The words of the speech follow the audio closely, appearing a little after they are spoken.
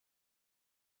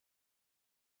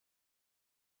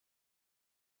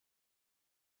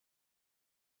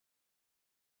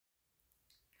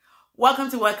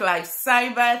Welcome to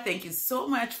WorkLifeCyber. Thank you so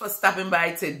much for stopping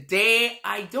by today.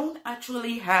 I don't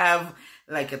actually have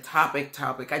like a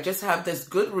topic. I just have this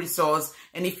good resource.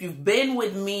 And if you've been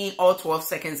with me all 12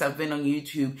 seconds I've been on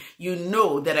YouTube, you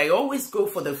know that I always go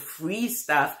for the free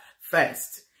stuff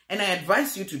first. And I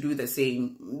advise you to do the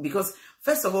same because,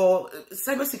 first of all,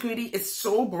 cybersecurity is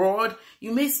so broad.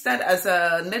 You may start as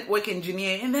a network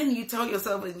engineer and then you tell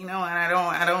yourself, you know, I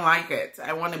don't like it.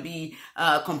 I want to be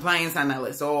a compliance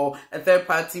analyst or a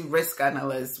third-party risk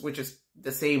analyst, which is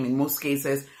the same in most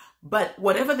cases. But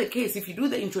whatever the case, if you do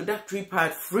the introductory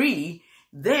part free,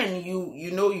 then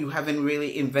you know you haven't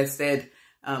really invested.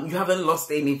 You haven't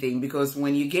lost anything, because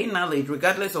when you gain knowledge,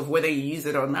 regardless of whether you use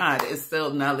it or not, it's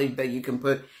still knowledge that you can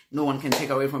put, no one can take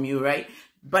away from you, right?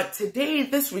 But today,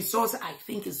 this resource I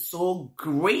think is so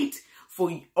great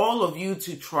for all of you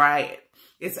to try it.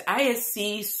 It's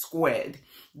ISC2.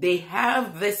 They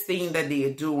have this thing that they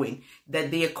are doing, that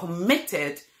they are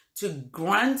committed to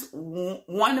grant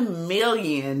 1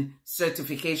 million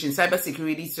certification,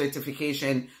 cybersecurity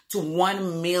certification to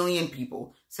 1 million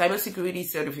people. Cybersecurity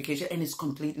certification, and it's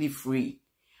completely free.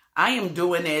 I am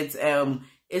doing it.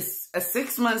 It's a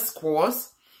 6-month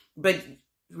course, but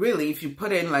really, if you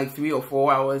put in like 3 or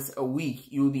 4 hours a week,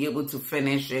 you'll be able to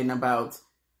finish in about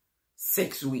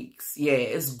 6 weeks. Yeah,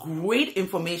 it's great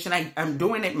information. I'm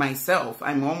doing it myself.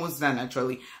 I'm almost done,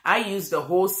 actually. I used the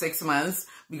whole 6 months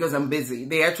because I'm busy.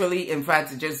 They actually, in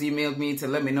fact, just emailed me to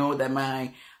let me know that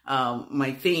my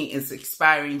thing is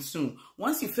expiring soon.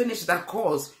 Once you finish that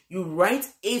course, you write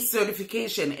a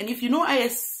certification. And if you know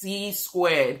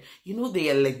ISC2, you know they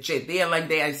are legit. They are like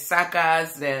the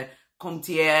ISACas, the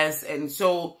CompTIAs, and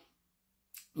so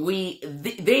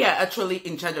they are actually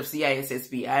in charge of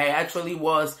CISSP. I actually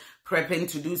was prepping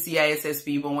to do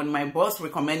CISSP, but when my boss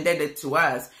recommended it to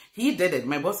us, he did it.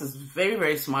 My boss is very,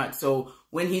 very smart. So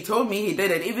when he told me he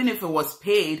did it, even if it was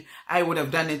paid, I would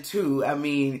have done it too. I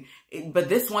mean, but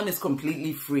this one is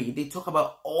completely free. They talk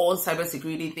about all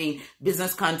cybersecurity things,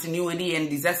 business continuity and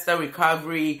disaster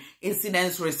recovery,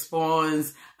 incident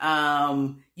response,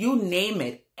 you name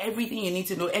it, everything you need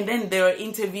to know. And then there are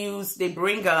interviews. They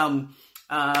bring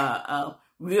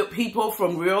real people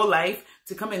from real life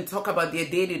to come and talk about their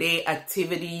day-to-day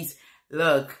activities.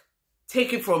 Look,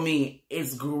 take it from me,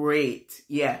 it's great.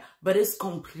 Yeah, but it's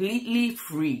completely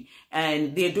free.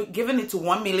 And they're giving it to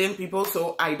 1 million people.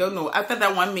 So I don't know, after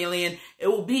that 1 million, it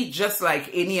will be just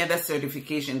like any other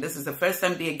certification. This is the first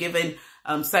time they're giving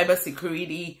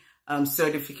cybersecurity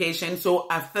certification. So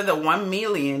after the 1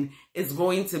 million, it's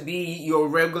going to be your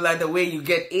regular, the way you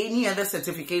get any other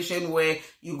certification, where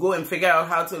you go and figure out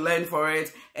how to learn for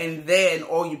it, and then,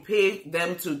 or you pay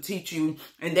them to teach you,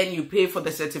 and then you pay for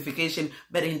the certification.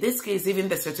 But in this case, even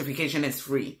the certification is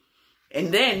free.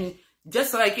 And then,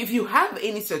 just like if you have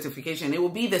any certification, it will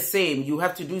be the same. You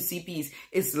have to do CPs.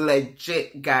 It's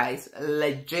legit, guys.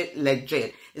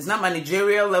 Legit. It's not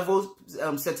managerial level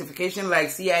certification like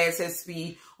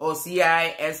CISSP or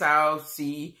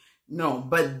CISRC. No,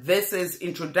 but this is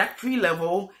introductory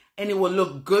level, and it will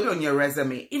look good on your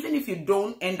resume. Even if you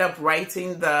don't end up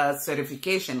writing the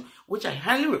certification, which I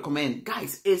highly recommend,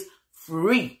 guys, is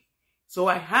free. So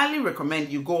I highly recommend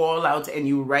you go all out and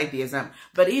you write the exam.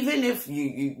 But even if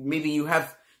you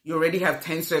already have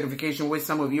 10 certification, which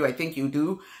some of you, I think you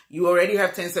do, you already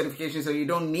have 10 certifications, so you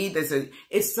don't need this.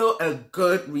 It's still a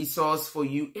good resource for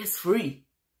you. It's free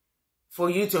for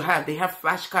you to have. They have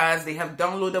flashcards, they have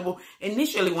downloadable.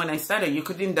 Initially, when I started, you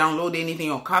couldn't download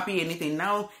anything or copy anything.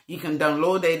 Now you can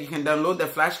download it. You can download the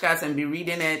flashcards and be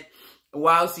reading it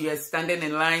whilst you're standing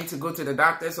in line to go to the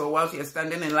doctors, or whilst you're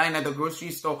standing in line at the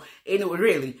grocery store. Anyway,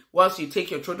 really, whilst you take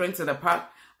your children to the park,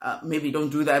 maybe don't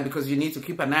do that, because you need to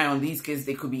keep an eye on these kids.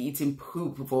 They could be eating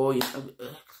poop for you.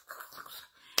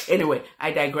 Anyway,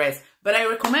 I digress. But I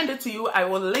recommend it to you. I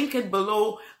will link it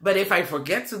below. But if I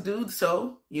forget to do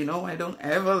so, you know, I don't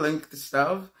ever link the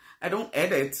stuff. I don't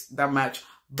edit that much.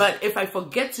 But if I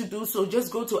forget to do so,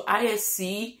 just go to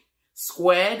ISC2.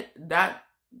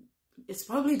 It's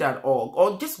probably .org,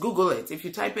 or just Google it. If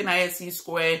you type in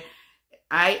ISC2,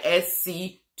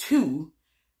 ISC2,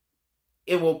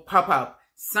 it will pop up.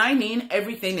 Sign in.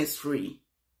 Everything is free.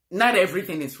 Not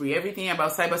everything is free. Everything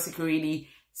about cybersecurity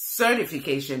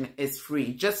certification is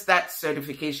free. Just that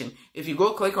certification. If you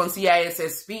go click on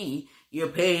CISSP, you're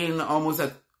paying almost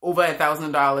over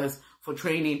 $1,000 for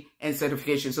training and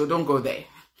certification. So don't go there.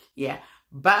 Yeah.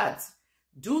 But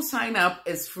do sign up.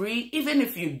 It's free. Even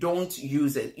if you don't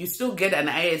use it, you still get an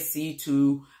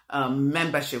ISC2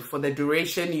 membership for the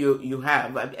duration you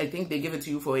have. I think they give it to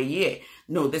you for a year.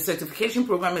 No, the certification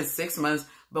program is 6 months.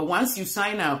 But once you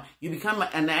sign up, you become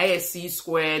an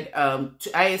ISC2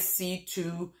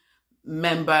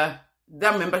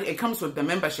 it comes with the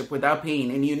membership without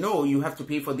paying, and you have to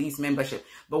pay for these membership.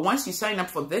 But once you sign up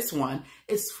for this one,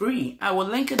 it's free. I will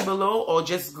link it below, or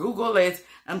just Google it.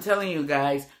 I'm telling you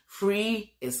guys,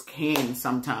 free is king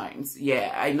sometimes.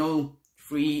 Yeah, I know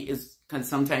free can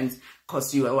sometimes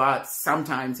cost you a lot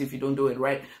sometimes if you don't do it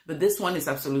right, but this one is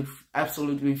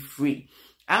absolutely free.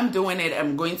 I'm doing it.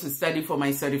 I'm going to study for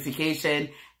my certification,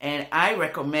 and I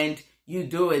recommend you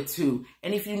do it too.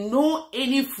 And if you know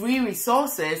any free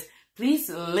resources, please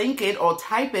link it or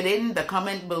type it in the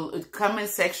comment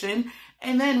section,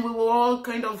 and then we will all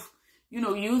kind of,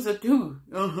 use it too.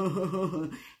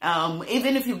 Even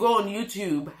if you go on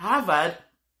YouTube, Harvard,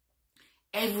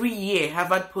 every year,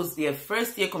 Harvard posts their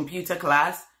first year computer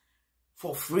class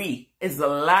for free. It's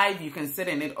live. You can sit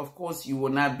in it. Of course, you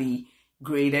will not be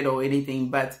graded or anything,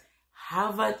 but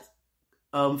Harvard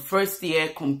first year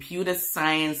computer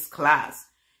science class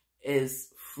is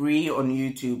free on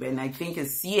YouTube, and I think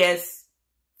it's CS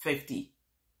 50.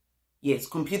 Yes,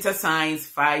 computer science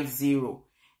 50,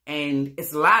 and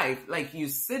it's live. Like, you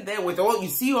sit there with you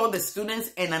see all the students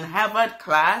in a Harvard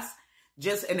class,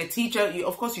 and a teacher.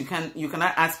 Of course, you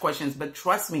cannot ask questions, but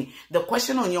trust me, the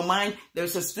question on your mind,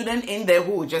 there's a student in there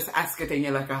who will just ask it, and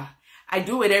you're like, I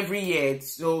do it every year.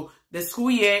 So the school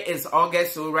year is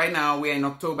August, so right now we're in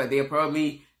October. They're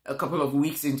probably a couple of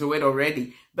weeks into it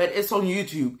already, but it's on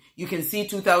YouTube. You can see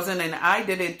 2000, and I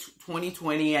did it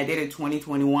 2020. I did it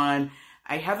 2021.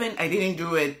 I didn't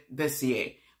do it this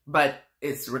year, but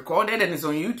it's recorded and it's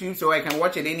on YouTube, so I can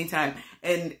watch it anytime.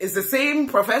 And it's the same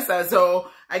professor,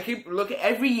 so I keep looking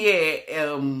every year.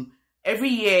 Every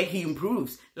year he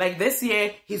improves. Like this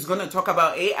year, he's going to talk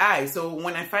about AI. So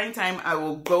when I find time, I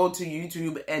will go to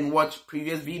YouTube and watch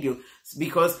previous videos,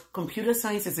 because computer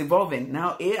science is evolving.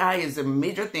 Now AI is a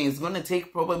major thing. It's going to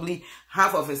take probably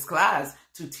half of his class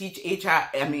to teach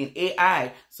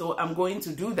AI. So I'm going to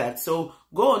do that. So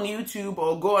go on YouTube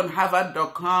or go on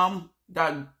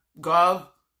harvard.com.gov.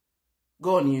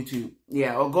 Go on YouTube.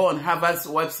 Yeah, or go on Harvard's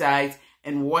website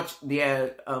and watch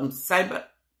their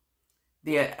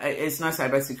it's not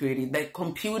cybersecurity, the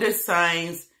computer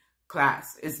science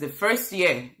class. It's the first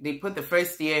year. They put the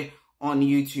first year on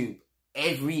YouTube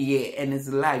every year, and it's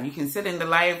live. You can sit in the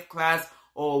live class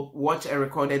or watch a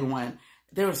recorded one.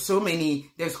 There are so many.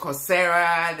 There's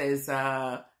Coursera, there's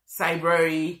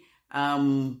Cybersecurity.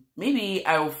 Maybe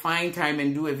I will find time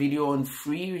and do a video on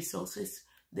free resources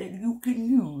that you can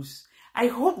use. I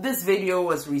hope this video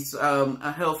was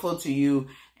helpful to you,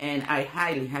 and I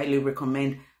highly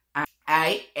recommend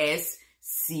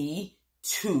ISC2.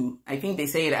 I think they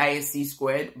say it ISC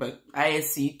squared, but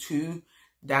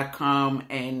ISC2.com,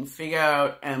 and figure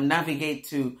out, navigate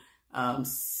to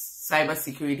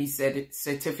cybersecurity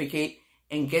certificate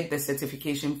and get the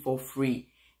certification for free.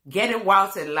 Get it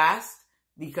whilst it lasts,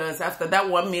 because after that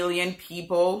 1 million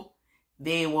people,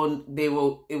 it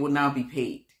will now be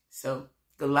paid. So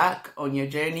good luck on your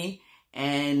journey,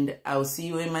 and I'll see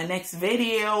you in my next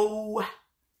video.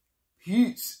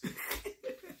 Peace.